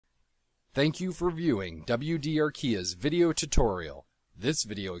Thank you for viewing WD Arkeia's video tutorial. This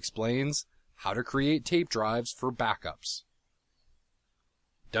video explains how to create tape drives for backups.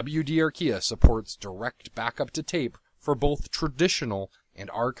 WD Arkeia supports direct backup to tape for both traditional and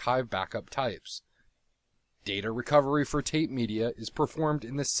archive backup types. Data recovery for tape media is performed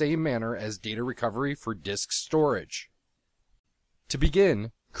in the same manner as data recovery for disk storage. To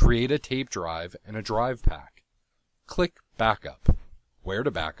begin, create a tape drive and a drive pack. Click Backup, Where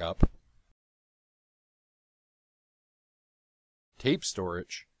to Backup, Tape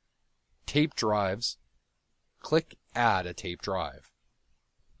Storage, Tape Drives, click Add a tape drive.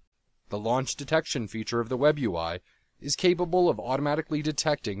 The launch detection feature of the web UI is capable of automatically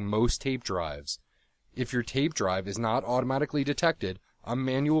detecting most tape drives. If your tape drive is not automatically detected, a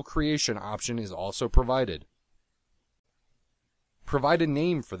manual creation option is also provided. Provide a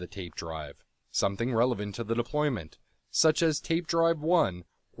name for the tape drive, something relevant to the deployment, such as Tape Drive 1,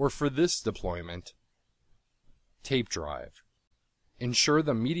 or for this deployment, Tape Drive. Ensure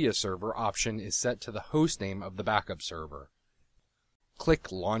the Media Server option is set to the hostname of the backup server.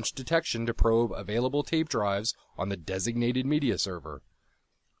 Click Launch Detection to probe available tape drives on the designated media server.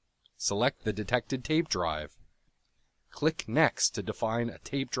 Select the detected tape drive. Click Next to define a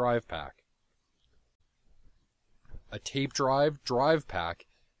tape drive pack. A tape drive pack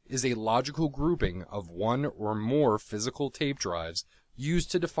is a logical grouping of one or more physical tape drives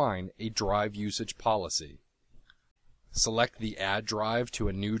used to define a drive usage policy. Select the Add Drive to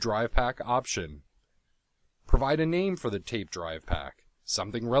a New Drive Pack option. Provide a name for the tape drive pack,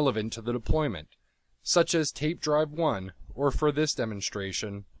 something relevant to the deployment, such as Tape Drive 1, or for this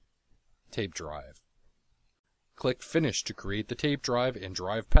demonstration, Tape Drive. Click Finish to create the tape drive and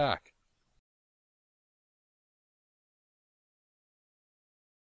drive pack.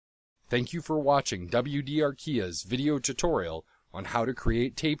 Thank you for watching WD Arkeia's video tutorial on how to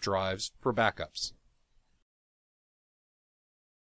create tape drives for backups.